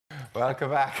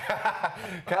Welcome back.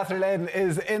 Catherine Leyden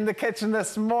is in the kitchen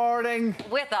this morning.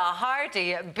 With a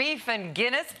hearty beef and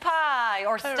Guinness pie.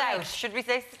 Or stout. Right. Should we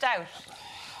say stout?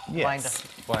 Yes.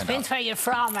 Why not? Depends where you're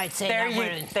from, I'd say. There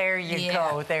you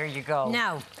go. There you go.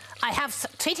 Now, I have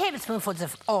 3 tablespoonfuls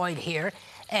of oil here.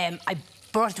 I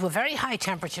brought it to a very high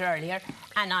temperature earlier,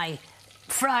 and I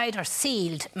fried or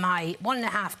sealed my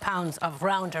 1.5 pounds of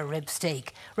rounder rib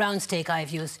steak. Round steak I've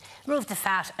used. Remove the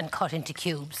fat and cut into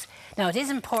cubes. Now, it is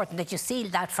important that you seal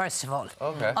that first of all.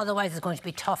 Okay. Otherwise, it's going to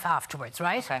be tough afterwards,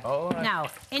 right? Okay. Oh, right. Now,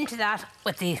 into that,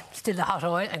 with still the hot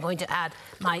oil, I'm going to add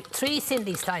my 3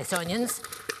 thinly sliced onions.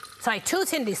 Sorry, 2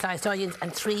 thinly sliced onions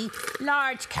and 3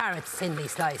 large carrots thinly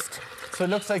sliced. So it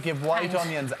looks like you have white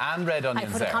onions and red onions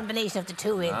I put there. a combination of the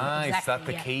 2 in. Nice,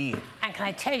 exactly, that's the key. And can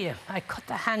I tell you, I cut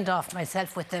the hand off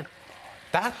myself with the...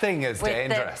 That thing is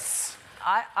dangerous.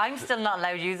 I'm still not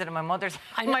allowed to use it in my mother's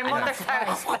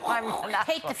house.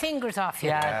 Take the fingers off you.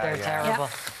 Yeah, they're terrible.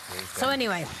 Yeah. So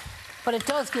anyway, but it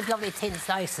does give lovely thin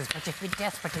slices, but you have to be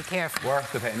desperately careful.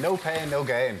 Worth the pain. No pain, no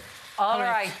gain. All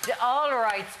right,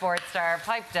 sports star,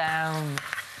 pipe down.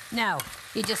 Now,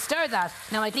 you just stir that.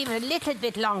 Now, I'd leave it a little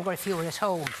bit longer if you were at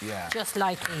home. Yeah. Just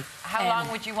lightly. How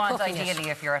long would you want, ideally,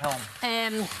 if you're at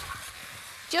home?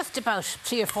 Just about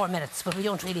 3 or 4 minutes, but we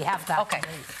don't really have that. Okay.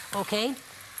 Okay?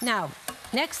 Now,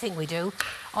 next thing we do,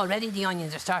 already the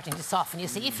onions are starting to soften. You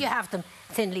see, if you have them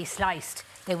thinly sliced,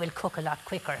 they will cook a lot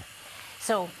quicker.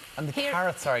 So, and the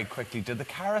carrots, sorry, quickly, did the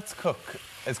carrots cook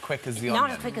as quick as the onions? Not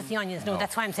as quick as the onions, no.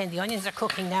 That's why I'm saying the onions are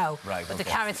cooking now. Right, but the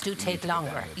carrots do take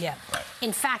longer. Yeah. Right.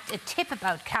 In fact, a tip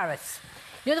about carrots,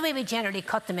 you know the way we generally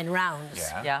cut them in rounds?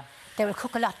 Yeah. They will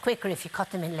cook a lot quicker if you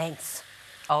cut them in lengths.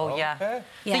 Oh, okay.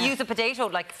 So use a potato,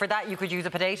 like for that you could use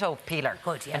a potato peeler.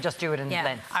 Good, yeah. And just do it in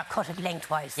length. Or cut it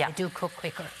lengthwise. Yeah. They do cook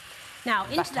quicker. Now,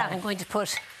 into that I'm going to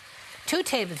put 2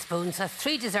 tablespoons, that's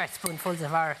 3 dessert spoonfuls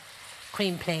of our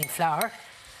cream plain flour.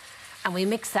 And we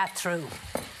mix that through.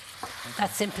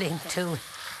 That's simply to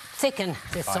thicken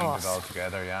the sauce. Bind it all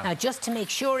together, yeah. Now, just to make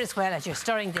sure as well, as you're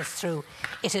stirring this through,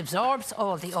 it absorbs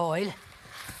all the oil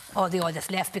that's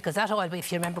left, because that oil,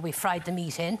 if you remember, we fried the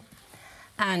meat in.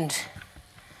 And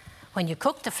when you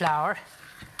cook the flour,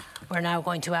 we're now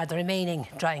going to add the remaining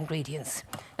dry ingredients.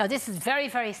 Now, this is very,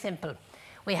 very simple.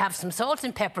 We have some salt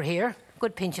and pepper here,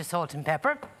 good pinch of salt and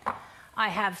pepper. I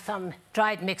have some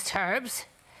dried mixed herbs.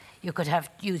 You could have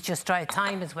used just dried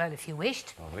thyme as well if you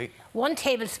wished. Lovely. 1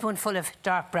 tablespoonful of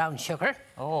dark brown sugar.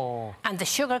 Oh. And the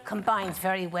sugar combines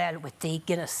very well with the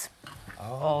Guinness.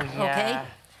 Oh, yeah. Okay?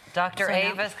 Dr. So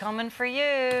Ava's coming for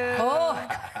you. Oh!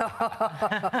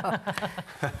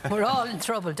 We're all in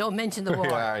trouble. Don't mention the war.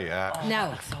 Yeah. Oh,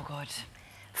 Now, so good.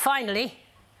 Finally,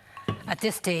 at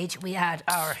this stage, we add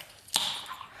our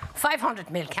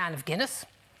 500ml can of Guinness.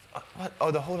 What?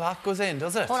 Oh, the whole lot goes in,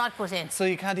 does it? Whole lot goes in. So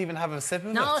you can't even have a sip of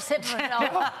it? No sip of it,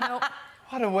 no.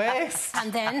 What a waste.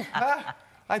 And then...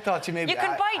 I thought you maybe... You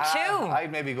could buy 2.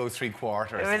 I'd maybe go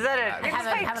 3/4. Is that it?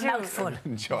 Have a mouthful.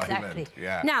 Enjoyment, exactly.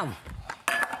 yeah. Now,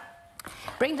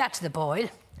 bring that to the boil.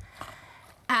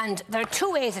 And there are 2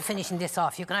 ways of finishing this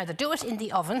off. You can either do it in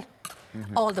the oven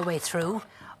all the way through,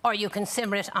 or you can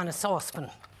simmer it on a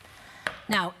saucepan.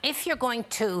 Now, if you're going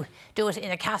to do it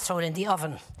in a casserole in the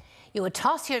oven, you would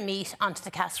toss your meat onto the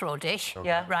casserole dish,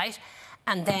 right?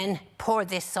 And then pour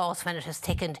this sauce, when it has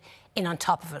thickened, in on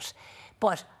top of it.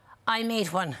 But I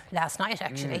made one last night,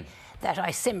 actually, that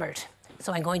I simmered.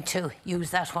 So I'm going to use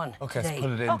that one today. So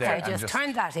put it in there. Okay, just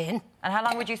turn that in. And how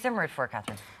long would you simmer it for,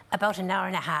 Catherine? About an hour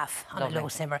and a half on a low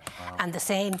simmer. Wow. And the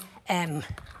same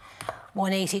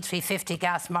 180, 350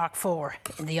 gas Mark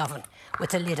IV in the oven with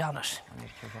the lid on it.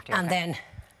 And then...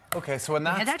 Okay, so when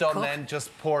that's done, then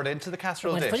just pour it into the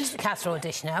casserole dish. Put it into the casserole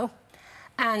dish now.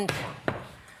 And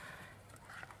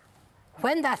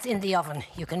when that's in the oven,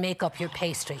 you can make up your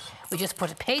pastry. We just put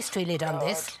a pastry lid on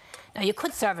this. Now, you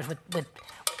could serve it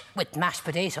with mashed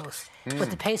potatoes, but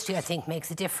the pastry, I think, makes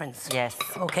a difference. Yes.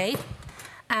 Okay?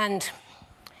 And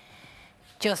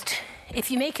just,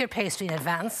 if you make your pastry in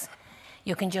advance,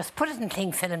 you can just put it in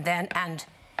cling film then and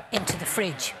into the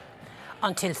fridge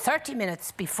until 30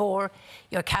 minutes before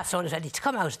your casserole is ready to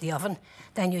come out of the oven.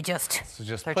 Then you just,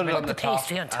 put it on the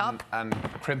pastry on top and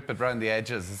crimp it round the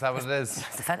edges. Is that what it is?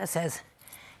 As the fella says,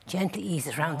 gently ease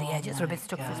it round the edges. We're a bit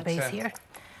stuck for space here.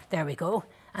 There we go.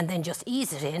 And then just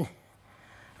ease it in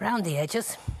round the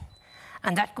edges.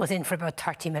 And that goes in for about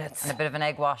 30 minutes. And a bit of an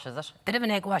egg wash, is it? Bit of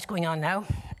an egg wash going on now.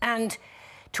 And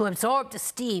to absorb the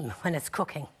steam when it's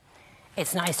cooking,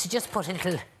 it's nice to just put a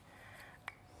little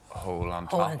hole on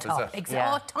top. Exactly.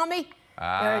 Oh, Tommy.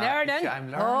 You're learning.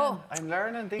 I'm learning. Oh. I'm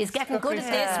learning. These He's getting good cookies.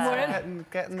 at this, Murray.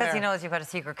 Getting Because there. he knows you've got a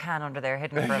secret can under there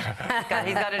hidden for it.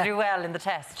 He's got to do well in the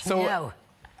test. So, No.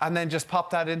 and then just pop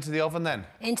that into the oven then?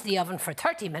 Into the oven for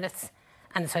 30 minutes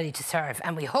and it's ready to serve.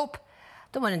 And we hope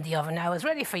the one in the oven now is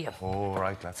ready for you. Oh,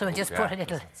 right. So we'll just put a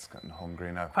little It's getting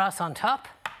hungry now. cross on top.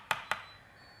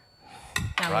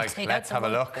 Now Right, we'll take let's out have a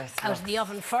the one look. out of the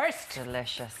oven first.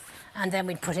 Delicious. And then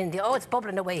we'll put in the... Oh, it's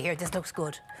bubbling away here. This looks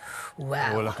good.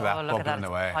 Wow. Oh, look at that Oh, look at that. bubbling It's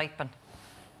away. piping.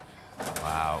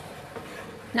 Wow.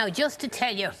 Now, just to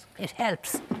tell you, it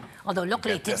helps. Although,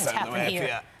 luckily, it Get this didn't out of the happen way for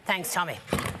here. you. Thanks, Tommy.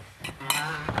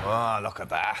 Oh, look at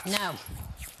that. Now,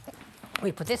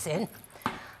 we put this in.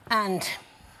 And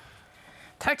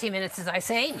 30 minutes, as I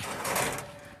say.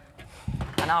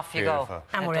 And off you Beautiful. go.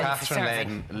 And we're ready for Catherine serving.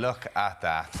 Leyden, look at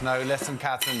that. Now, listen,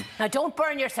 Catherine. Now, don't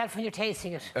burn yourself when you're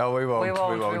tasting it. Oh, we won't. We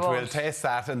won't. We'll taste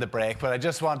that in the break. But I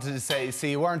just wanted to say,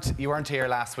 see, you weren't here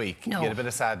last week. No. You had a bit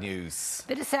of sad news.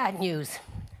 Bit of sad news.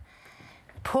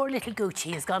 Poor little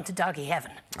Gucci has gone to doggy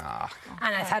heaven. Ah,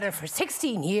 And I've had her for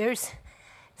 16 years.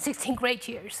 16 great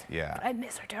years. Yeah. But I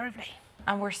miss her terribly.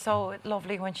 And we're so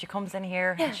lovely when she comes in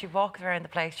here and she walks around the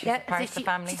place. She's part of the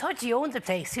family. She thought she owned the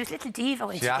place. She was a little diva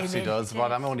when she she came in. actually does.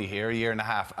 But I'm only here a year and a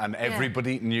half, and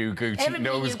everybody knew Gucci, Everybody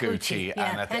knows knew Gucci. Gucci,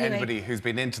 yeah. And Anyway. anybody who's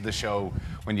been into the show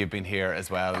when you've been here as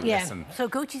well, Yeah. listen. So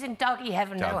Gucci's in doggy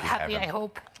heaven now. Doggy Happy, heaven. I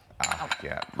hope.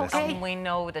 Yeah, Okay. listen. And we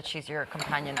know that she's your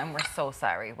companion, and we're so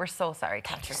sorry. We're so sorry,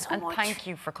 Catherine. so and much. thank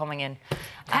you for coming in.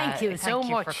 Thank you so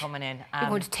much. Thank you for coming in. We're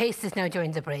going to taste this now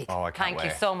during the break. Oh, I can't Thank you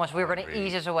wait. so much. We're going to Really.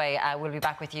 eat it away. We'll be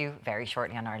back with you very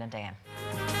shortly on Ireland AM.